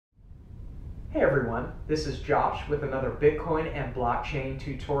Hey everyone, this is Josh with another Bitcoin and blockchain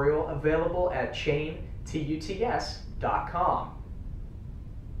tutorial available at chaintuts.com.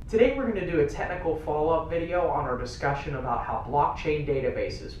 Today we're going to do a technical follow-up video on our discussion about how blockchain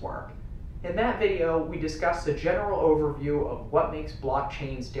databases work. In that video, we discussed a general overview of what makes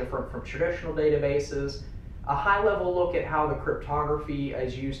blockchains different from traditional databases, a high-level look at how the cryptography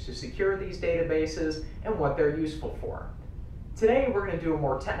is used to secure these databases, and what they're useful for. Today we're going to do a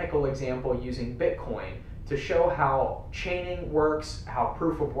more technical example using Bitcoin to show how chaining works, how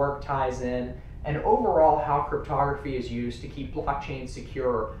proof of work ties in, and overall how cryptography is used to keep blockchains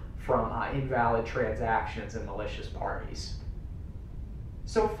secure from invalid transactions and malicious parties.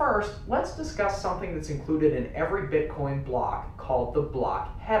 So first, let's discuss something that's included in every Bitcoin block called the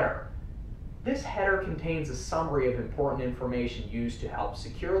block header. This header contains a summary of important information used to help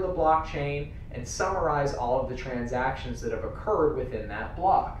secure the blockchain and summarize all of the transactions that have occurred within that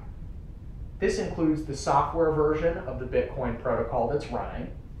block. This includes the software version of the Bitcoin protocol that's running,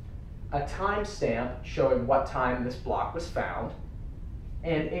 a timestamp showing what time this block was found,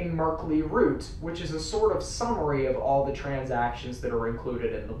 and a Merkle root, which is a sort of summary of all the transactions that are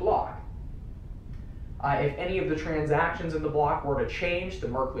included in the block. If any of the transactions in the block were to change, the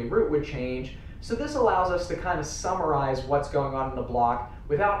Merkle root would change. So this allows us to kind of summarize what's going on in the block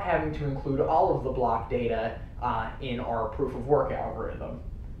without having to include all of the block data in our proof of work algorithm.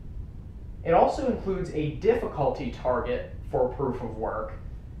 It also includes a difficulty target for proof of work,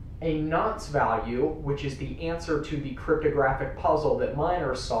 a nonce value, which is the answer to the cryptographic puzzle that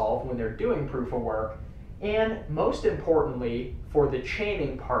miners solve when they're doing proof of work, and most importantly, for the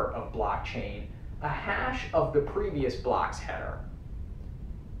chaining part of blockchain, a hash of the previous block's header.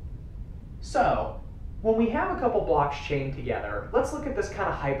 So, when we have a couple blocks chained together, let's look at this kind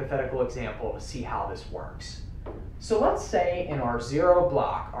of hypothetical example to see how this works. So let's say in our 0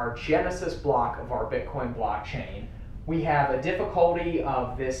 block, our genesis block of our Bitcoin blockchain, we have a difficulty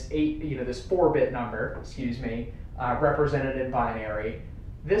of this 4-bit number, represented in binary.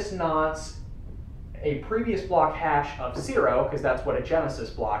 This nonce a previous block hash of 0, because that's what a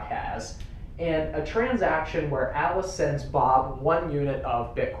genesis block has, and a transaction where Alice sends Bob 1 unit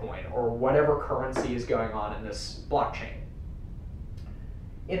of Bitcoin, or whatever currency is going on in this blockchain.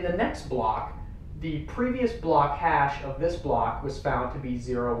 In the next block, the previous block hash of this block was found to be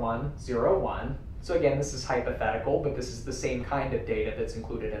 0101. So again, this is hypothetical, but this is the same kind of data that's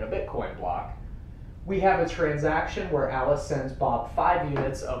included in a Bitcoin block. We have a transaction where Alice sends Bob 5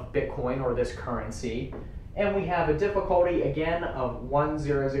 units of Bitcoin, or this currency, and we have a difficulty again of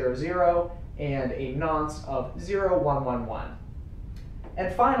 1000 and a nonce of 0111.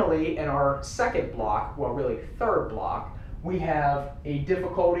 And finally, in our second block, well really third block, we have a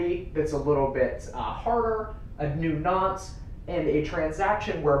difficulty that's a little bit harder, a new nonce, and a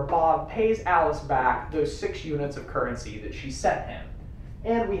transaction where Bob pays Alice back those 6 units of currency that she sent him.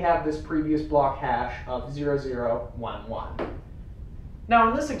 And we have this previous block hash of 0011. Now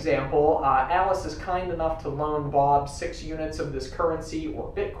in this example, Alice is kind enough to loan Bob 6 units of this currency,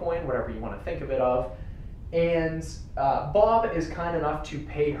 or Bitcoin, whatever you want to think of it of, and Bob is kind enough to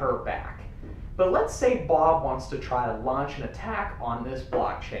pay her back. But let's say Bob wants to try to launch an attack on this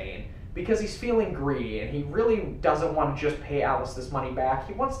blockchain because he's feeling greedy and he really doesn't want to just pay Alice this money back.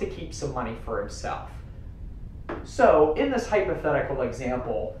 He wants to keep some money for himself. So in this hypothetical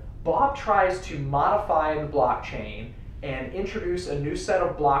example, Bob tries to modify the blockchain and introduce a new set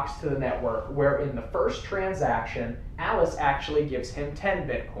of blocks to the network where in the first transaction, Alice actually gives him 10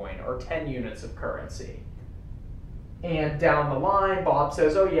 Bitcoin, or 10 units of currency. And down the line, Bob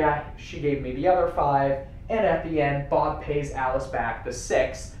says, oh yeah, she gave me the other 5, and at the end, Bob pays Alice back the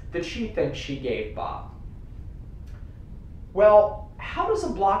 6 that she thinks she gave Bob. Well, how does a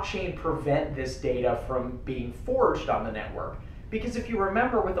blockchain prevent this data from being forged on the network? Because if you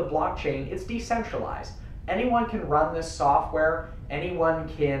remember with a blockchain, it's decentralized. Anyone can run this software, anyone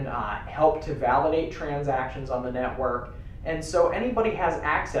can help to validate transactions on the network, and so anybody has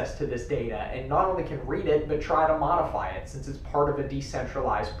access to this data and not only can read it, but try to modify it since it's part of a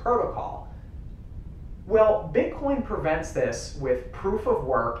decentralized protocol. Well, Bitcoin prevents this with proof of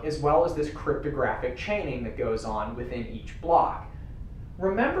work as well as this cryptographic chaining that goes on within each block.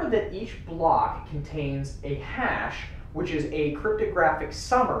 Remember that each block contains a hash, which is a cryptographic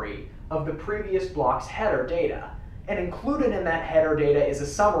summary of the previous block's header data. And included in that header data is a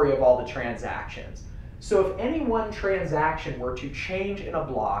summary of all the transactions. So if any one transaction were to change in a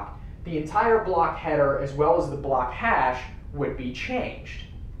block, the entire block header as well as the block hash would be changed.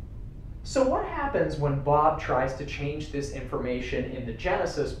 So what happens when Bob tries to change this information in the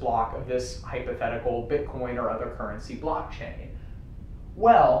genesis block of this hypothetical Bitcoin or other currency blockchain?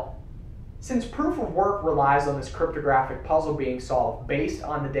 Well, Since proof of work relies on this cryptographic puzzle being solved based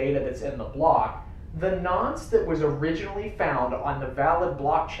on the data that's in the block, the nonce that was originally found on the valid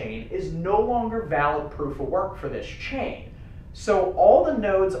blockchain is no longer valid proof of work for this chain. So all the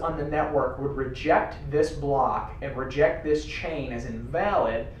nodes on the network would reject this block and reject this chain as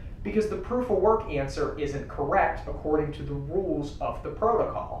invalid because the proof of work answer isn't correct according to the rules of the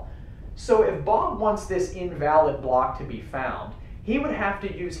protocol. So if Bob wants this invalid block to be found, he would have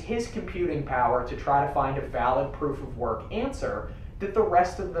to use his computing power to try to find a valid proof of work answer that the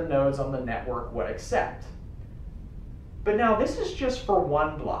rest of the nodes on the network would accept. But now this is just for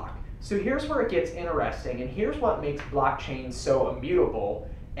one block. So here's where it gets interesting, and here's what makes blockchains so immutable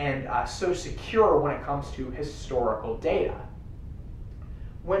and so secure when it comes to historical data.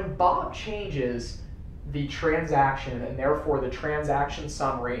 When Bob changes the transaction and therefore the transaction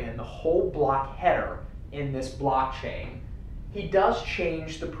summary and the whole block header in this blockchain, he does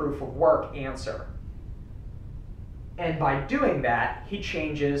change the proof of work answer. And by doing that, he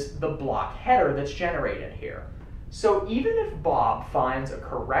changes the block header that's generated here. So even if Bob finds a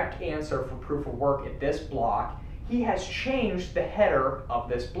correct answer for proof of work at this block, he has changed the header of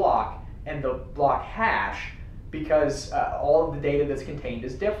this block and the block hash because all of the data that's contained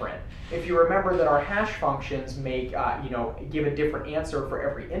is different. If you remember that our hash functions make, give a different answer for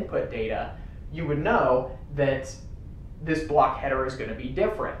every input data, you would know that this block header is going to be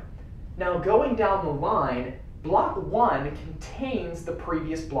different. Now going down the line, block 1 contains the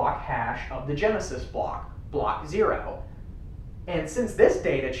previous block hash of the genesis block, block 0. And since this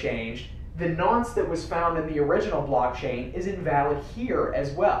data changed, the nonce that was found in the original blockchain is invalid here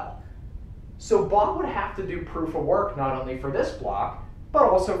as well. So Bob would have to do proof of work not only for this block, but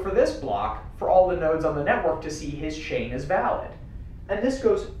also for this block for all the nodes on the network to see his chain is valid. And this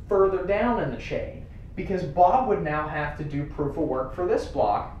goes further down in the chain, because Bob would now have to do proof of work for this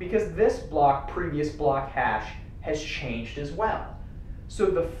block because this block, previous block hash, has changed as well. So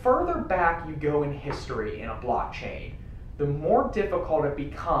the further back you go in history in a blockchain, the more difficult it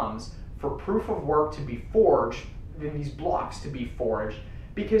becomes for proof of work to be forged, than these blocks to be forged,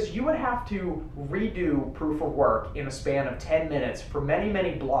 because you would have to redo proof of work in a span of 10 minutes for many,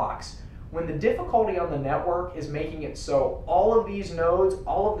 many blocks, when the difficulty on the network is making it so all of these nodes,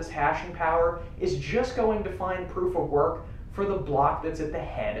 all of this hashing power, is just going to find proof of work for the block that's at the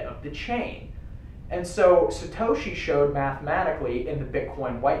head of the chain. And so Satoshi showed mathematically in the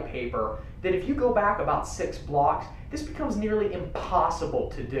Bitcoin white paper that if you go back about 6 blocks, this becomes nearly impossible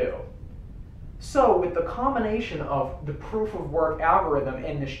to do. So with the combination of the proof of work algorithm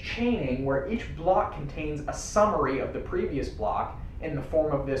and this chaining where each block contains a summary of the previous block in the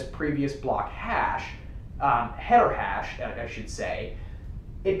form of this previous block hash, header hash, I should say,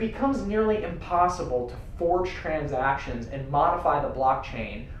 it becomes nearly impossible to forge transactions and modify the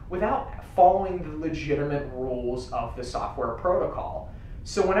blockchain without following the legitimate rules of the software protocol.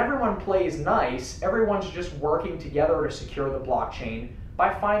 So when everyone plays nice, everyone's just working together to secure the blockchain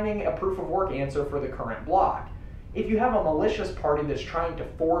by finding a proof of work answer for the current block. If you have a malicious party that's trying to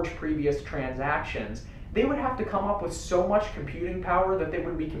forge previous transactions, they would have to come up with so much computing power that they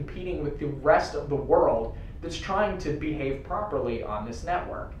would be competing with the rest of the world that's trying to behave properly on this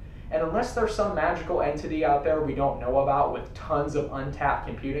network. And unless there's some magical entity out there we don't know about with tons of untapped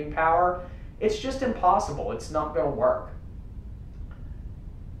computing power, it's just impossible. It's not going to work.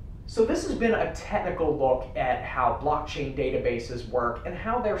 So this has been a technical look at how blockchain databases work and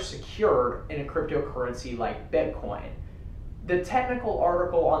how they're secured in a cryptocurrency like Bitcoin. The technical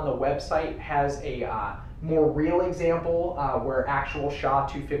article on the website has a more real example where actual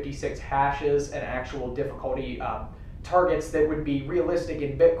SHA-256 hashes and actual difficulty targets that would be realistic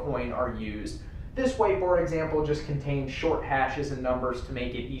in Bitcoin are used. This whiteboard example just contains short hashes and numbers to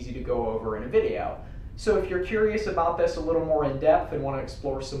make it easy to go over in a video. So if you're curious about this a little more in depth and want to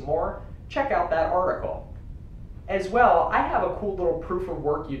explore some more, check out that article. As well, I have a cool little proof of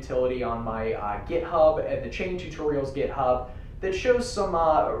work utility on my GitHub and the Chain Tutorials GitHub that shows some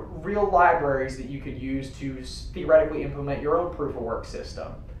real libraries that you could use to theoretically implement your own proof of work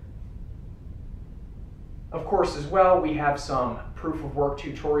system. Of course, as well, we have some proof of work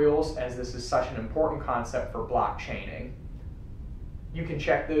tutorials, as this is such an important concept for blockchaining. You can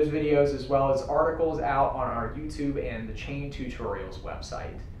check those videos as well as articles out on our YouTube and the Chain Tutorials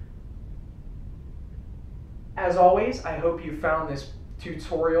website. As always, I hope you found this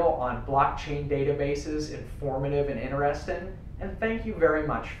tutorial on blockchain databases informative and interesting, and thank you very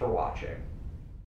much for watching.